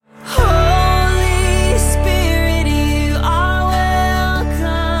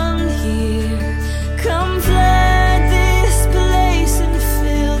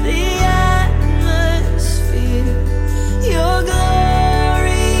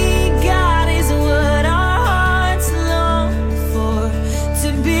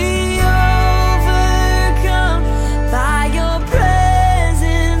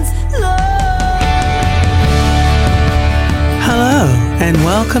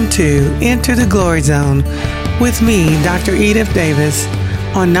welcome to Enter the Glory Zone with me, Dr. Edith Davis,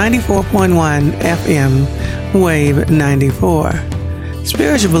 on 94.1 FM, Wave 94.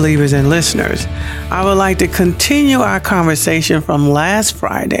 Spiritual believers and listeners, I would like to continue our conversation from last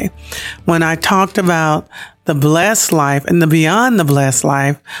Friday when I talked about the blessed life and the beyond the blessed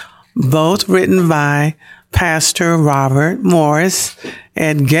life, both written by Pastor Robert Morris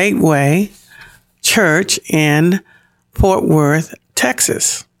at Gateway Church in Fort Worth,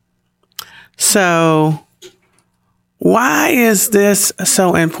 Texas. So, why is this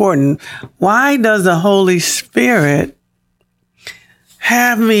so important? Why does the Holy Spirit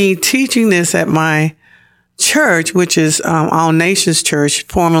have me teaching this at my church, which is All Nations Church,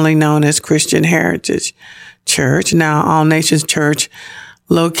 formerly known as Christian Heritage Church, now All Nations Church,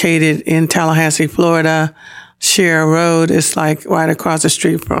 located in Tallahassee, Florida. Share Road is like right across the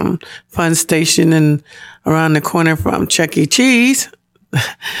street from Fun Station and around the corner from Chuck E. Cheese.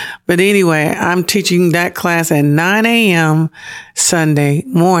 But anyway, I'm teaching that class at 9 a.m. Sunday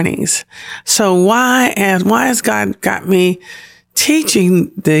mornings. So why has God got me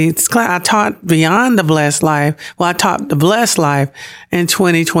teaching this class? I taught Beyond the Blessed Life. Well, I taught the Blessed Life in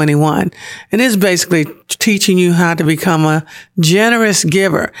 2021. And it's basically teaching you how to become a generous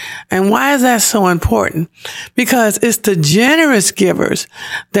giver. And why is that so important? Because it's the generous givers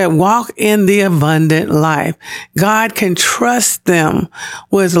that walk in the abundant life. God can trust them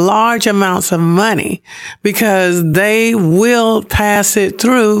with large amounts of money because they will pass it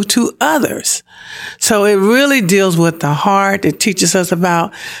through to others. So it really deals with the heart. It teaches us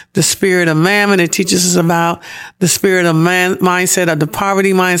about the spirit of mammon. It teaches us about the spirit of mindset, of the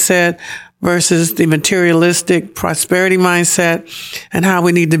poverty mindset versus the materialistic prosperity mindset, and how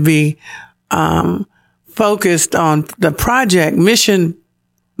we need to be focused on the project mission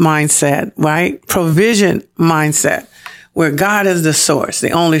mindset, right? Provision mindset, where God is the source,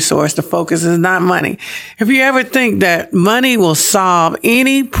 the only source. The focus is not money. If you ever think that money will solve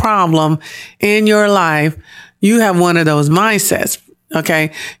any problem in your life, you have one of those mindsets,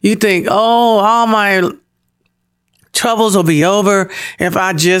 okay? You think, all my troubles will be over if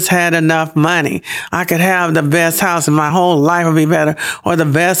I just had enough money. I could have the best house and my whole life would be better, or the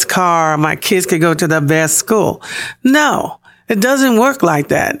best car, my kids could go to the best school. No. It doesn't work like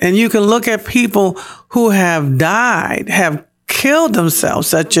that. And you can look at people who have died, have killed themselves,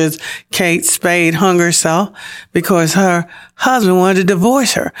 such as Kate Spade hung herself because her husband wanted to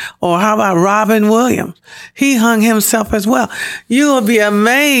divorce her. Or how about Robin Williams? He hung himself as well. You will be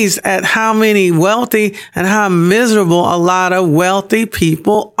amazed at how many wealthy and how miserable a lot of wealthy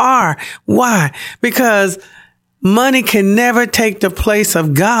people are. Why? Because money can never take the place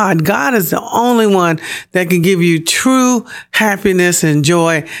of God. God is the only one that can give you true happiness and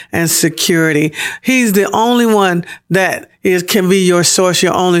joy and security. He's the only one that can be your source,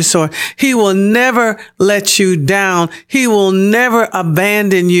 your only source. He will never let you down. He will never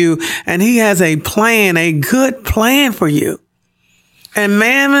abandon you. And he has a plan, a good plan for you. And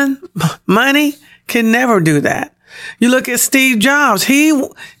mammon, money, can never do that. You look at Steve Jobs. He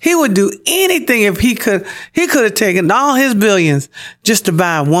would do anything if he could. He could have taken all his billions just to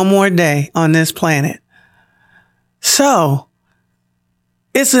buy one more day on this planet. So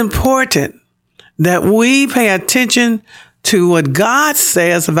it's important that we pay attention to what God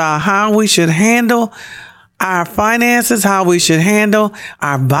says about how we should handle our finances, how we should handle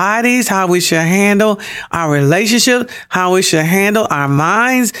our bodies, how we should handle our relationships, how we should handle our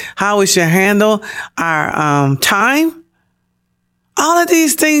minds, how we should handle our time. All of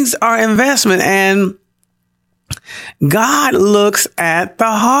these things are investment, and God looks at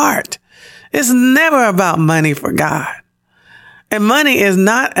the heart. It's never about money for God. And money is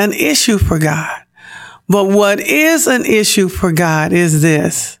not an issue for God. But what is an issue for God is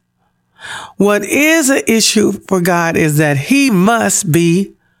this. What is an issue for God is that he must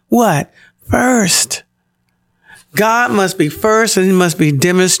be what? First. God must be first, and he must be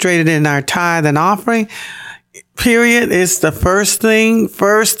demonstrated in our tithe and offering. Period. It's the first thing.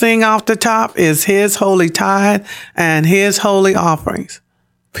 First thing off the top is his holy tithe and his holy offerings.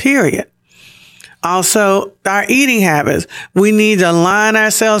 Period. Also, our eating habits. We need to line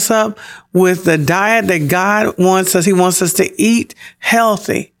ourselves up with the diet that God wants us. He wants us to eat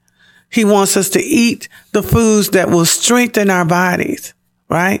healthy. He wants us to eat the foods that will strengthen our bodies,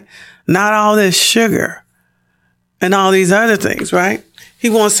 right? Not all this sugar and all these other things, right? He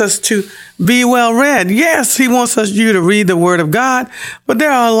wants us to be well read. Yes, he wants you to read the Word of God, but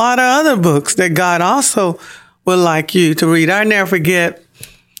there are a lot of other books that God also would like you to read. I never forget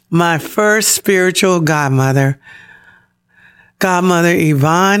my first spiritual godmother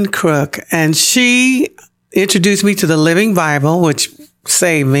Yvonne Crook, and she introduced me to the Living Bible, which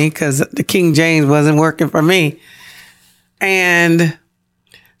saved me because the King James wasn't working for me. And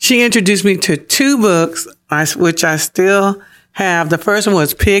she introduced me to 2 books, which I still have. The first one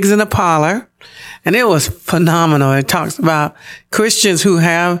was Pigs in the Parlor, and it was phenomenal. It talks about Christians who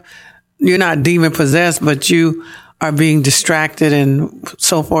you're not demon possessed, but you are being distracted and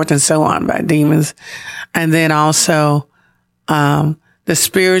so forth and so on by demons. And then also The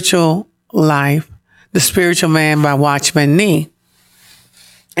Spiritual Life, The Spiritual Man by Watchman Nee.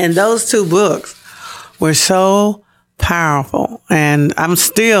 And those 2 books were so powerful. And I'm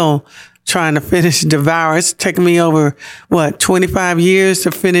still trying to finish Devour. It's taken me over, 25 years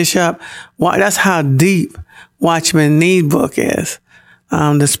to finish up. That's how deep Watchman Nee book is,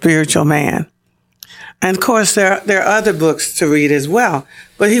 The Spiritual Man. And of course, there are other books to read as well.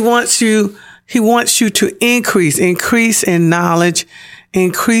 But he wants you to increase in knowledge,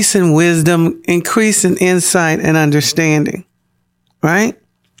 increase in wisdom, increase in insight and understanding. Right?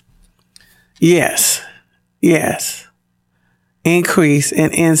 Yes. Increase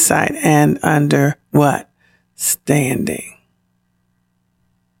in insight and standing.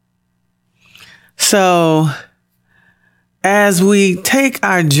 So, as we take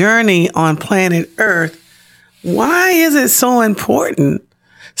our journey on planet Earth, why is it so important?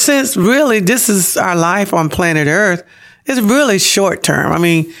 Since really this is our life on planet Earth, it's really short term. I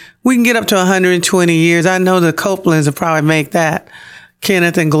mean, we can get up to 120 years. I know the Copelands will probably make that,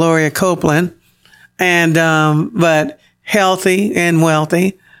 Kenneth and Gloria Copeland, and but healthy and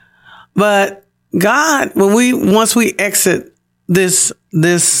wealthy. But God, once we exit this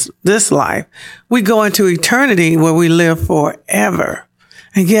life, we go into eternity where we live forever.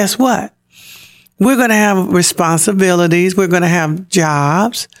 And guess what? We're going to have responsibilities. We're going to have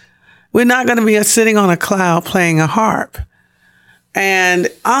jobs. We're not going to be sitting on a cloud playing a harp. And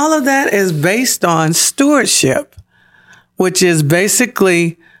all of that is based on stewardship, which is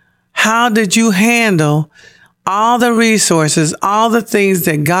basically how did you handle all the resources, all the things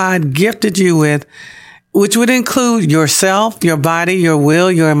that God gifted you with, which would include yourself, your body, your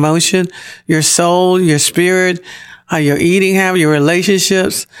will, your emotion, your soul, your spirit, your eating habit, your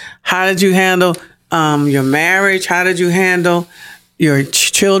relationships. How did you handle your marriage? How did you handle your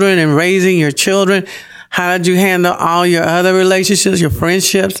children and raising your children? How did you handle all your other relationships, your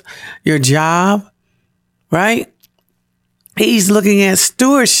friendships, your job? Right? He's looking at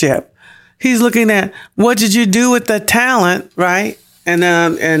stewardship. He's looking at what did you do with the talent, right?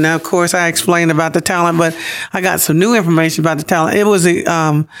 And of course I explained about the talent, but I got some new information about the talent. It was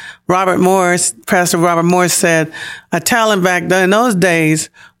Pastor Robert Morris said a talent back then in those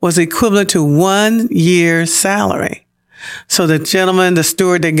days was equivalent to 1 year's salary. So the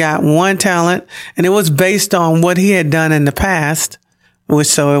steward that got 1 talent, and it was based on what he had done in the past,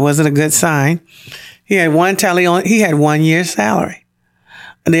 so it wasn't a good sign. He had 1 talent, he had 1 year's salary.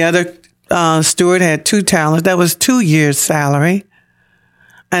 And the other steward had 2 talents. That was 2 years' salary.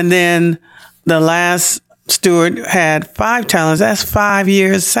 And then the last steward had 5 talents. That's 5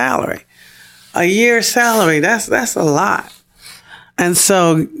 years' salary. A year's salary, that's a lot. And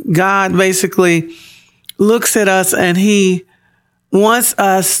so God basically looks at us and he wants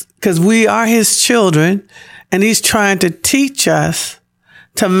us, because we are his children, and he's trying to teach us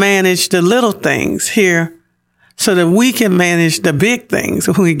to manage the little things here so that we can manage the big things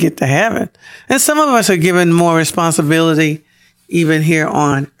when we get to heaven. And some of us are given more responsibility even here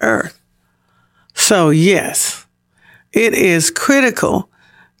on earth. So yes, it is critical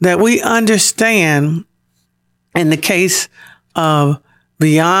that we understand in the case of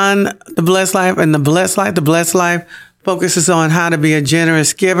Beyond the Blessed Life and the Blessed Life focuses on how to be a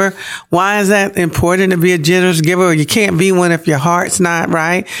generous giver. Why is that important to be a generous giver? You can't be one if your heart's not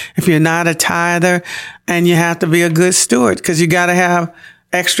right, if you're not a tither, and you have to be a good steward because you got to have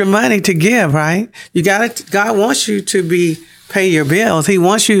extra money to give, right? God wants you to pay your bills. He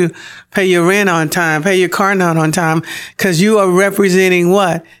wants you to pay your rent on time, pay your car note on time, because you are representing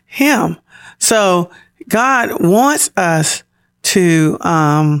what? Him. So God wants us to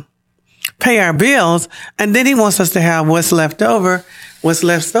pay our bills, and then he wants us to have what's left over. What's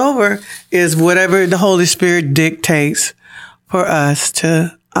left over is whatever the Holy Spirit dictates for us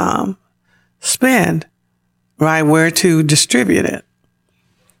to spend, right? Where to distribute it.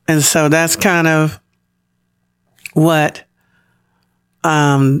 And so that's kind of what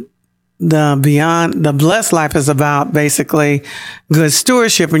the Beyond the Blessed Life is about, basically good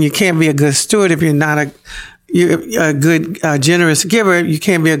stewardship. And you can't be a good steward if you're not you're a good generous giver. You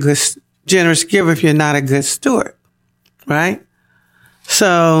can't be a good generous giver if you're not a good steward, right?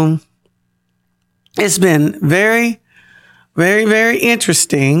 So it's been very, very, very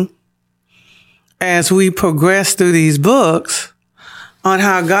interesting as we progress through these books on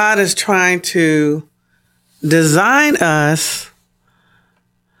how God is trying to design us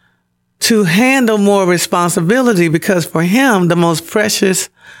to handle more responsibility, because for him, the most precious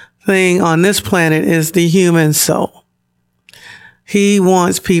thing on this planet is the human soul. He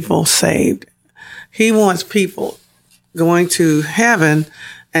wants people saved. He wants people going to heaven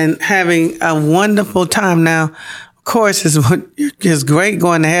and having a wonderful time. Now, of course, it's great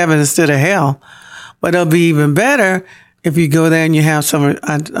going to heaven instead of hell, but it'll be even better if you go there and you have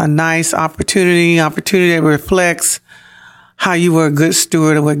a nice opportunity that reflects how you were a good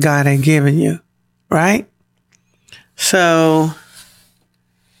steward of what God had given you, right? So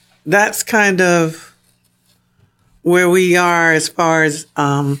that's kind of where we are as far as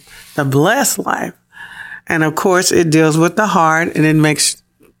the blessed life. And of course, it deals with the heart, and it makes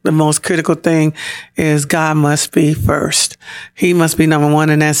the most critical thing is God must be first. He must be number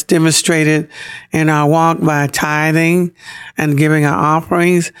one, and that's demonstrated in our walk by tithing and giving our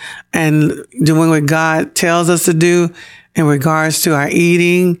offerings and doing what God tells us to do in regards to our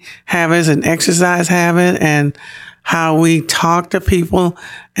eating habits and exercise habit and how we talk to people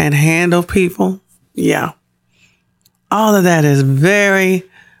and handle people. Yeah. All of that is very,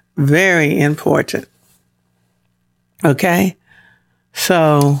 very important. Okay?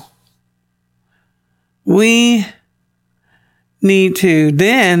 So we need to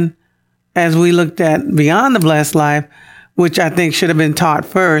then, as we looked at Beyond the Blessed Life, which I think should have been taught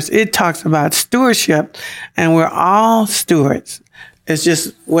first, it talks about stewardship, and we're all stewards. It's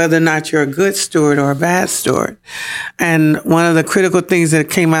just whether or not you're a good steward or a bad steward. And one of the critical things that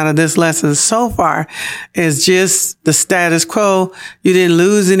came out of this lesson so far is just the status quo. You didn't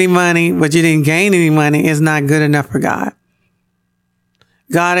lose any money, but you didn't gain any money is not good enough for God.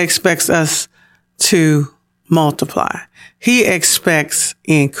 God expects us to multiply. He expects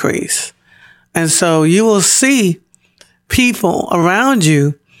increase. And so you will see people around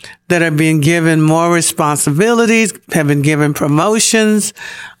you that are being given more responsibilities, have been given promotions,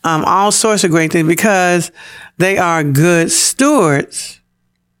 all sorts of great things because they are good stewards,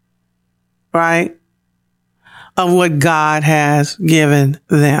 right, of what God has given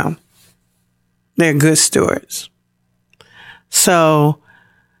them. They're good stewards. So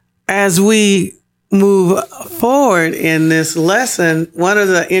as we move forward in this lesson, one of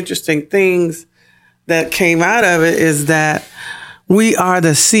the interesting things that came out of it is that we are the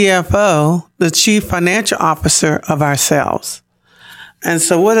CFO, the Chief Financial Officer of ourselves. And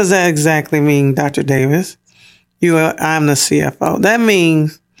so what does that exactly mean, Dr. Davis? I'm the CFO. That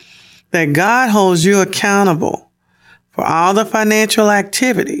means that God holds you accountable for all the financial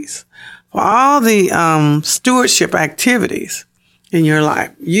activities, for all the stewardship activities in your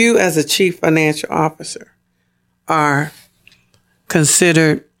life. You as a Chief Financial Officer are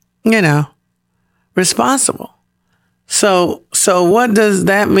considered, responsible. So what does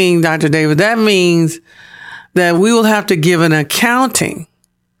that mean, Dr. David? That means that we will have to give an accounting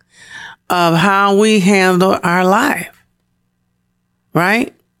of how we handle our life,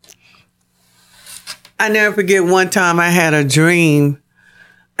 right? I never forget one time I had a dream,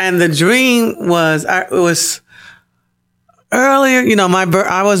 and the dream was, it was earlier,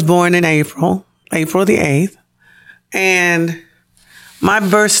 I was born in April the 8th, and my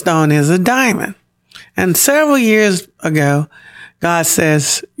birthstone is a diamond. And several years ago, God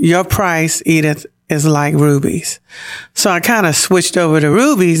says, your price, Edith, is like rubies. So I kind of switched over to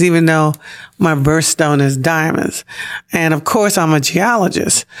rubies, even though my birthstone is diamonds. And of course, I'm a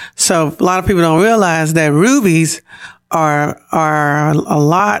geologist. So a lot of people don't realize that rubies are a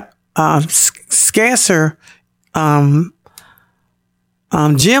lot scarcer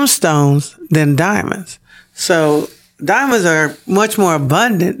gemstones than diamonds. So diamonds are much more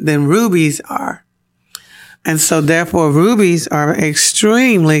abundant than rubies are. And so therefore rubies are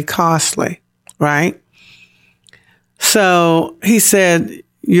extremely costly, right? So he said,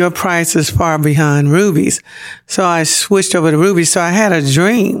 your price is far behind rubies. So I switched over to rubies. So I had a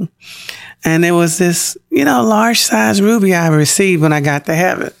dream, and it was this, large size ruby I received when I got to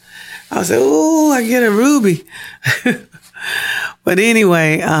heaven. I was like, oh, I get a ruby. But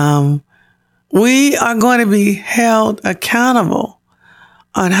anyway, we are going to be held accountable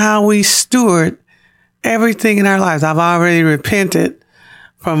on how we steward everything in our lives. I've already repented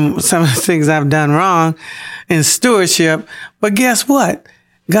from some of the things I've done wrong in stewardship. But guess what?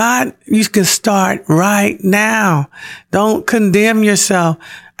 God, you can start right now. Don't condemn yourself.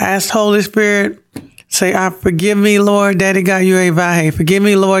 Ask Holy Spirit. Say, forgive me, Lord, Daddy God, Yahweh. Forgive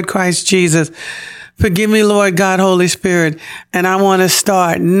me, Lord Christ Jesus. Forgive me, Lord God, Holy Spirit. And I want to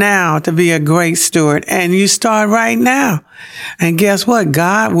start now to be a great steward. And you start right now. And guess what?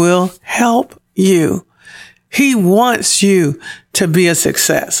 God will help you. He wants you to be a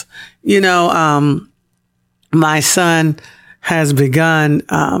success. My son has begun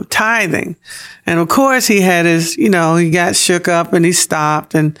tithing. And of course he had his, he got shook up and he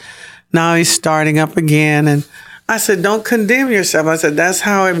stopped, and now he's starting up again. And I said, don't condemn yourself. I said, that's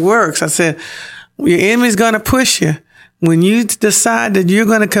how it works. I said, your enemy's going to push you. When you decide that you're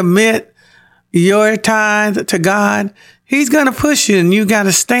going to commit your tithe to God, he's going to push you, and you got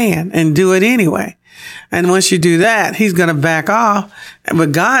to stand and do it anyway. And once you do that, he's going to back off.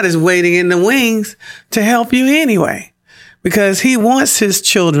 But God is waiting in the wings to help you anyway, because he wants his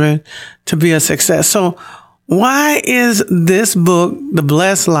children to be a success. So why is this book, The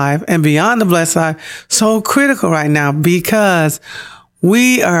Blessed Life and Beyond the Blessed Life, so critical right now? Because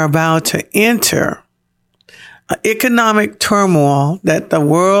we are about to enter an economic turmoil that the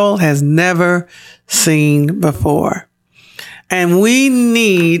world has never seen before. And we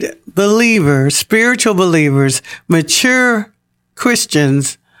need believers, spiritual believers, mature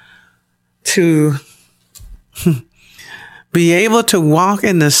Christians to be able to walk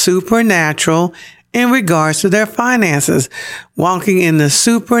in the supernatural in regards to their finances, walking in the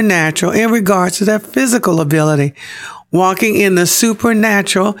supernatural in regards to their physical ability, walking in the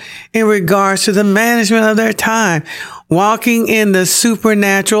supernatural in regards to the management of their time, walking in the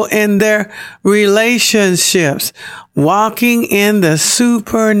supernatural in their relationships, walking in the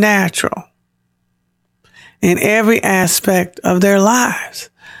supernatural in every aspect of their lives.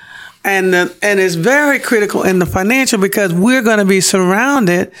 And it's very critical in the financial, because we're going to be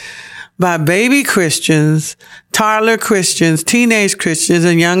surrounded by baby Christians, toddler Christians, teenage Christians,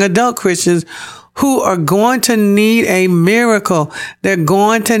 and young adult Christians who are going to need a miracle. They're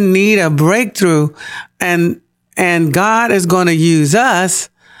going to need a breakthrough. And God is going to use us,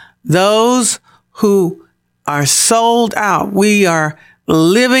 those who are sold out. We are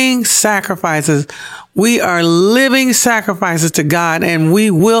living sacrifices. We are living sacrifices to God, and we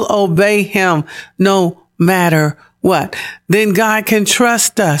will obey him no matter what. Then God can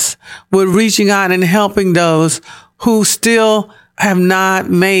trust us with reaching out and helping those who still have not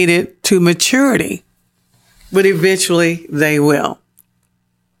made it to maturity, but eventually they will.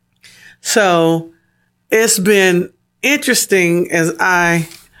 So it's been interesting as I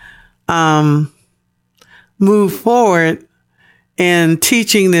move forward in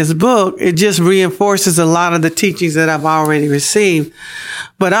teaching this book. It just reinforces a lot of the teachings that I've already received.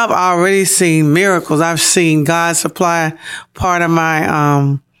 But I've already seen miracles. I've seen God supply part of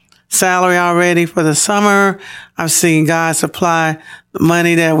my salary already for the summer. I've seen God supply the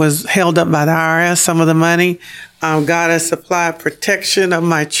money that was held up by the IRS, some of the money. God has supplied protection of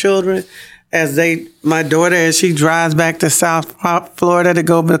my children my daughter, as she drives back to South Florida to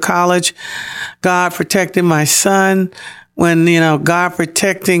go to college. God protecting my son. When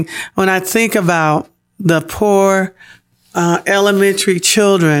I think about the poor, elementary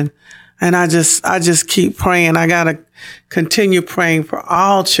children, and I just keep praying. I got to continue praying for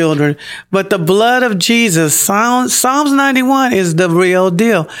all children. But the blood of Jesus, Psalms 91 is the real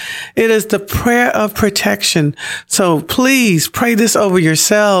deal. It is the prayer of protection. So please pray this over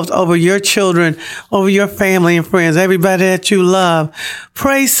yourselves, over your children, over your family and friends, everybody that you love.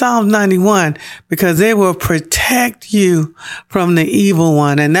 Pray Psalms 91, because it will protect you from the evil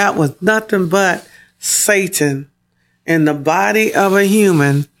one. And that was nothing but Satan in the body of a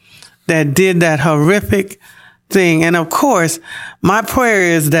human that did that horrific thing. And of course, my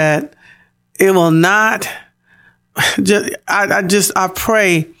prayer is that it will not I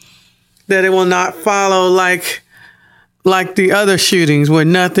pray that it will not follow like the other shootings where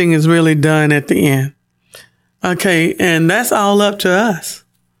nothing is really done at the end. Okay. And that's all up to us.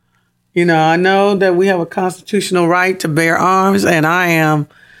 I know that we have a constitutional right to bear arms, and I am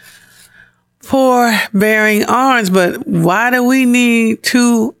for bearing arms, but why do we need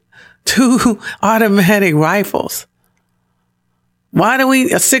two automatic rifles? Why do a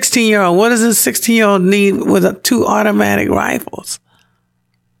 16-year-old, what does a 16-year-old need with two automatic rifles?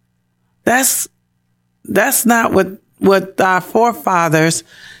 That's not what our forefathers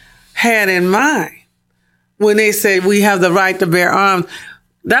had in mind when they said we have the right to bear arms.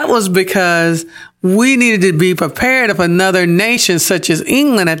 That was because we needed to be prepared if another nation, such as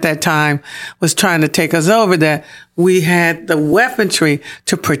England at that time, was trying to take us over, that we had the weaponry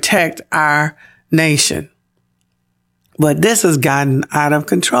to protect our nation. But this has gotten out of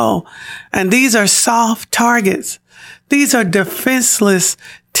control. And these are soft targets. These are defenseless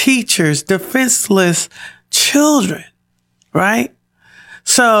teachers, defenseless children, right?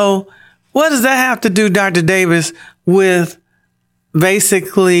 So what does that have to do, Dr. Davis, with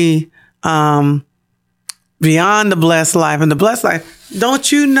basically beyond the blessed life and the blessed life?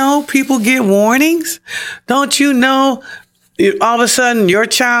 Don't you know people get warnings? Don't you know All of a sudden, your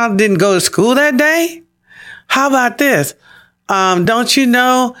child didn't go to school that day? How about this? Don't you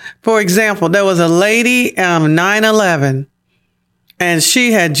know, for example, there was a lady, 9/11, and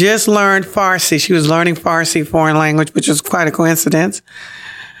she had just learned Farsi. She was learning Farsi, foreign language, which was quite a coincidence.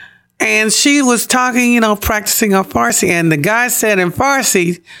 And she was talking, practicing her Farsi. And the guy said in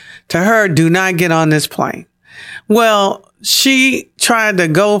Farsi to her, do not get on this plane. Well, she tried to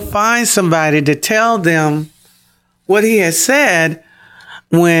go find somebody to tell them what he had said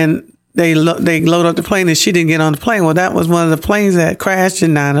when they load up the plane and she didn't get on the plane. Well, that was one of the planes that crashed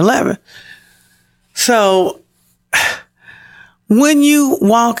in 9/11. So when you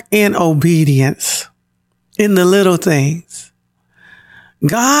walk in obedience in the little things,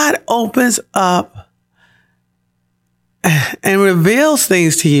 God opens up and reveals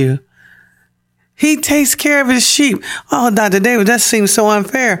things to you. He takes care of his sheep. Oh, Dr. David, that seems so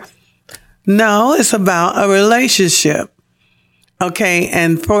unfair. No, it's about a relationship. Okay.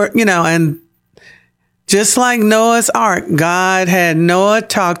 And and just like Noah's Ark, God had Noah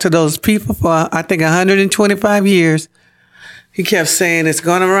talk to those people for, I think, 125 years. He kept saying, it's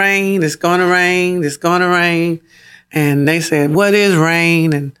going to rain, it's going to rain, it's going to rain. And they said, what is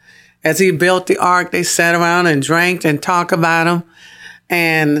rain? And as he built the ark, they sat around and drank and talked about him.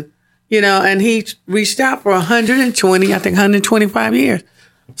 And, and he reached out for 125 years,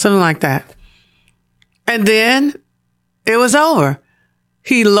 something like that. And then it was over.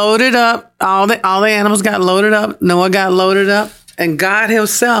 He loaded up, all the animals got loaded up. Noah got loaded up, and God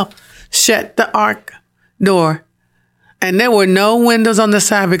himself shut the ark door. And there were no windows on the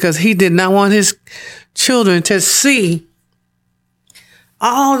side because he did not want his children to see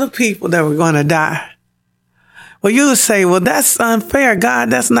all the people that were going to die. Well, you would say, well, that's unfair.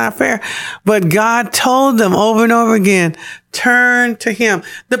 God, that's not fair. But God told them over and over again, turn to him.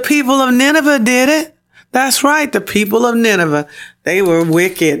 The people of Nineveh did it. That's right. The people of Nineveh, they were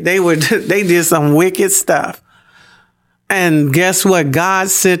wicked. They did some wicked stuff. And guess what? God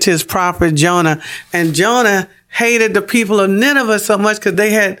sent his prophet Jonah, and Jonah hated the people of Nineveh so much because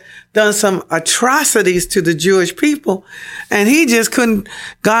they had done some atrocities to the Jewish people. And he just couldn't.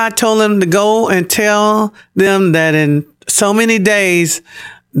 God told him to go and tell them that in so many days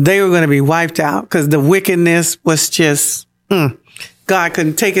they were going to be wiped out because the wickedness was just, God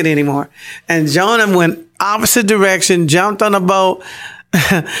couldn't take it anymore. And Jonah went opposite direction, jumped on a boat,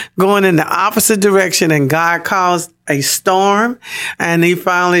 going in the opposite direction, and God caused a storm. And he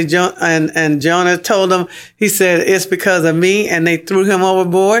finally, and Jonah told him, he said, it's because of me. And they threw him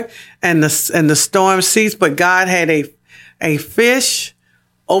overboard, and the storm ceased. But God had a fish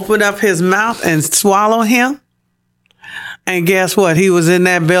open up his mouth and swallow him. And guess what? He was in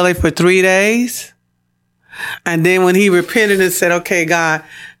that belly for 3 days. And then when he repented and said, okay, God,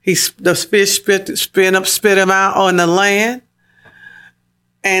 the fish spit him out on the land.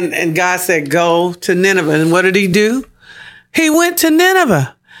 And God said, go to Nineveh. And what did he do? He went to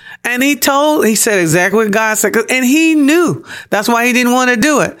Nineveh, and he said exactly what God said. And he knew. That's why he didn't want to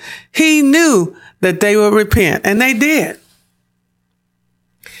do it. He knew that they would repent, and they did.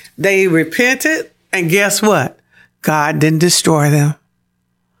 They repented, and guess what? God didn't destroy them.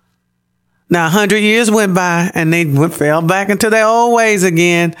 Now, 100 years went by, and they fell back into their old ways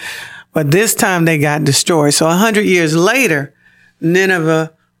again. But this time they got destroyed. So 100 years later,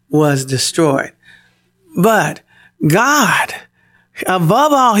 Nineveh was destroyed. But God,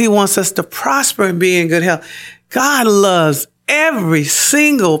 above all, he wants us to prosper and be in good health. God loves every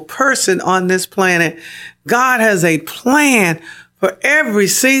single person on this planet. God has a plan for every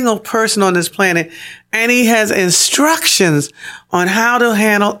single person on this planet. And he has instructions on how to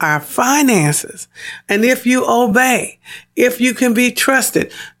handle our finances. And if you obey, if you can be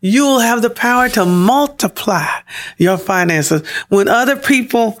trusted, you will have the power to multiply your finances. When other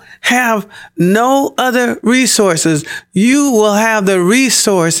people have no other resources, you will have the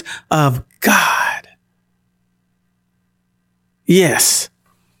resource of God. Yes,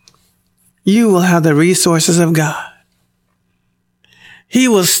 you will have the resources of God. He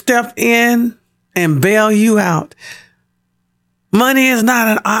will step in and bail you out. Money is not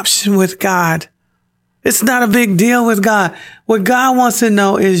an option with God. It's not a big deal with God. What God wants to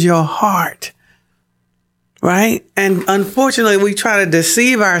know is your heart, right? And unfortunately, we try to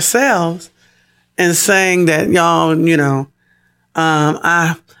deceive ourselves in saying that, y'all,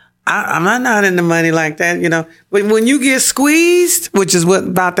 I'm not into money like that, But when you get squeezed, which is what's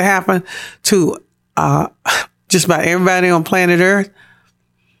about to happen to just about everybody on planet Earth,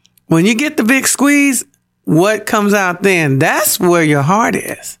 when you get the big squeeze, what comes out then? That's where your heart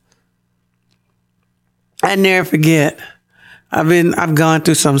is. I never forget. I've gone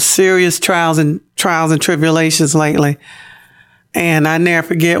through some serious trials and tribulations lately. And I never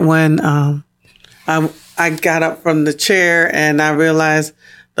forget when I got up from the chair and I realized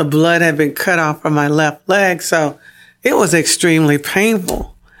the blood had been cut off from my left leg. So it was extremely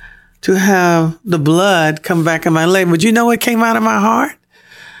painful to have the blood come back in my leg. But you know what came out of my heart?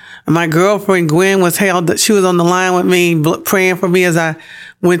 My girlfriend Gwen she was on the line with me, praying for me as I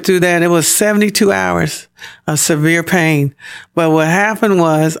went through that. It was 72 hours of severe pain. But what happened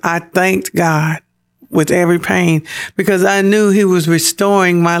was I thanked God with every pain because I knew he was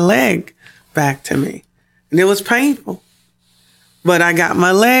restoring my leg back to me. And it was painful, but I got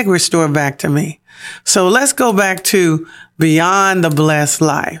my leg restored back to me. So let's go back to beyond the blessed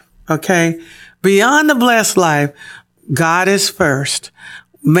life. Okay. Beyond the blessed life, God is first.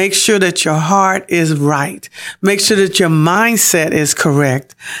 Make sure that your heart is right. Make sure that your mindset is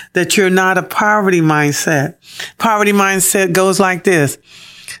correct, that you're not a poverty mindset. Poverty mindset goes like this.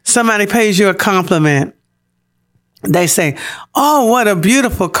 Somebody pays you a compliment. They say, "Oh, what a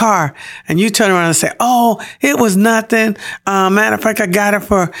beautiful car." And you turn around and say, "Oh, it was nothing. Matter of fact, I got it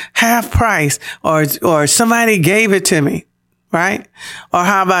for half price, or somebody gave it to me." Right? Or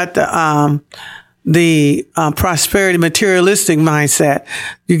how about the prosperity materialistic mindset?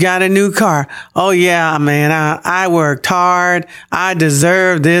 You got a new car. "Oh yeah, man, I worked hard. I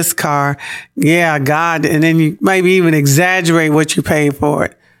deserve this car. Yeah, God." And then you maybe even exaggerate what you paid for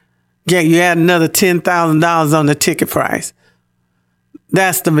it. Yeah, you add another $10,000 on the ticket price.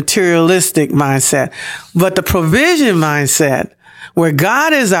 That's the materialistic mindset. But the provision mindset, where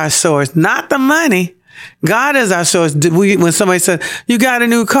God is our source, not the money. God is our source. When somebody says, "You got a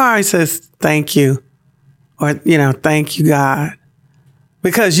new car," he says, "Thank you." Or, "Thank you, God."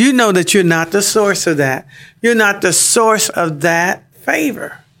 Because you know that you're not the source of that. You're not the source of that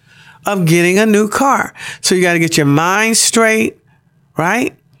favor of getting a new car. So you got to get your mind straight,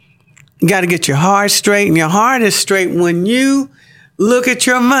 right? You got to get your heart straight. And your heart is straight when you look at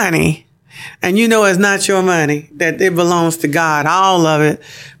your money and you know it's not your money, that it belongs to God. All of it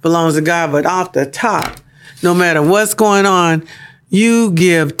belongs to God. But off the top, no matter what's going on, you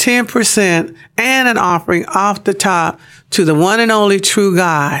give 10% and an offering off the top to the one and only true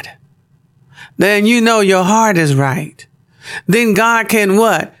God. Then you know your heart is right. Then God can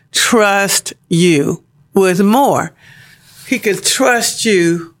what? Trust you with more. He can trust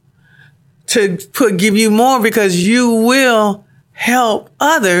you to give you more because you will help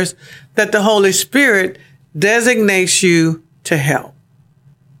others that the Holy Spirit designates you to help.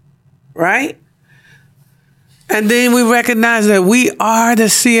 Right? And then we recognize that we are the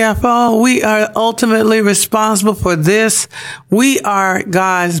CFO. We are ultimately responsible for this. We are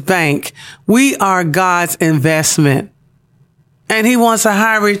God's bank. We are God's investment. And he wants a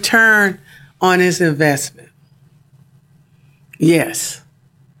high return on his investment. Yes.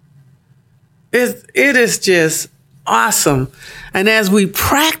 It is just awesome. And as we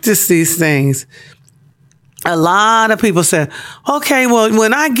practice these things, a lot of people say, "Okay, well,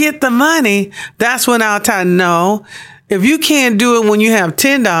 when I get the money, that's when I'll tithe." No, if you can't do it when you have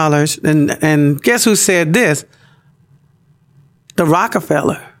 $10, and guess who said this? The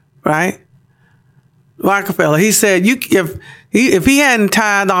Rockefeller, right? Rockefeller. He said, if he hadn't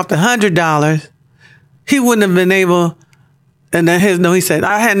tithed off the $100, he wouldn't have been able. And then he said,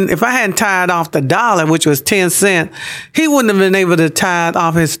 if I hadn't tithed off the dollar, which was 10 cents, he wouldn't have been able to tithe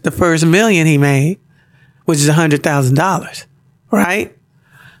off the first million he made, which is $100,000. Right?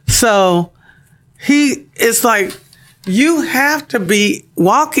 So it's like, you have to be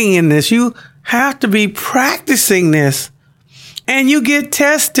walking in this. You have to be practicing this, and you get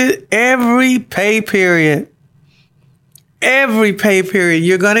tested every pay period. Every pay period,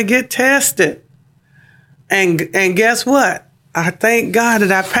 you're going to get tested. And guess what? I thank God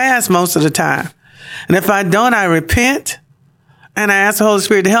that I pass most of the time. And if I don't, I repent and I ask the Holy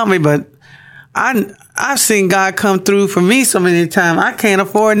Spirit to help me. But I've seen God come through for me so many times, I can't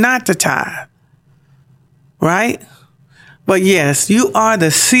afford not to tithe. Right? But yes, you are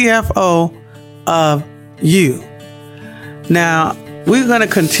the CFO of you. Now, we're going to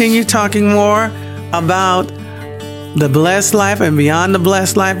continue talking more about the blessed life and beyond the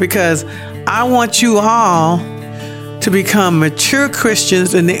blessed life, because I want you all to become mature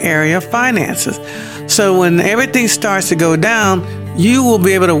Christians in the area of finances. So when everything starts to go down, you will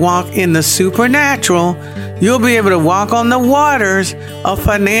be able to walk in the supernatural. You'll be able to walk on the waters of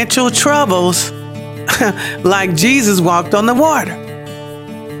financial troubles like Jesus walked on the water.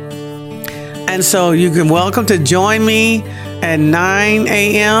 And so you can welcome to join me at 9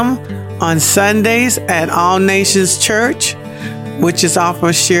 a.m. on Sundays at All Nations Church, which is off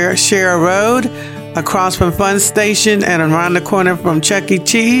of Share Road, across from Fun Station and around the corner from Chuck E.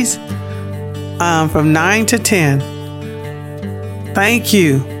 Cheese, from 9 to 10. Thank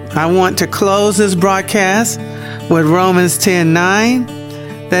you. I want to close this broadcast with Romans 10:9,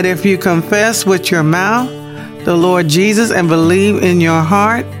 that if you confess with your mouth the Lord Jesus and believe in your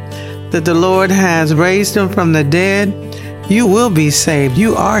heart that the Lord has raised him from the dead, you will be saved.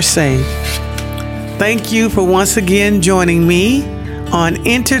 You are saved. Thank you for once again joining me on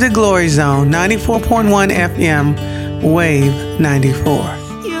Enter the Glory Zone, 94.1 FM, Wave 94.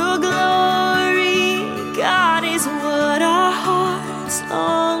 Your glory, God, is what our hearts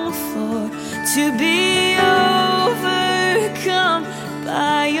long for, to be yours.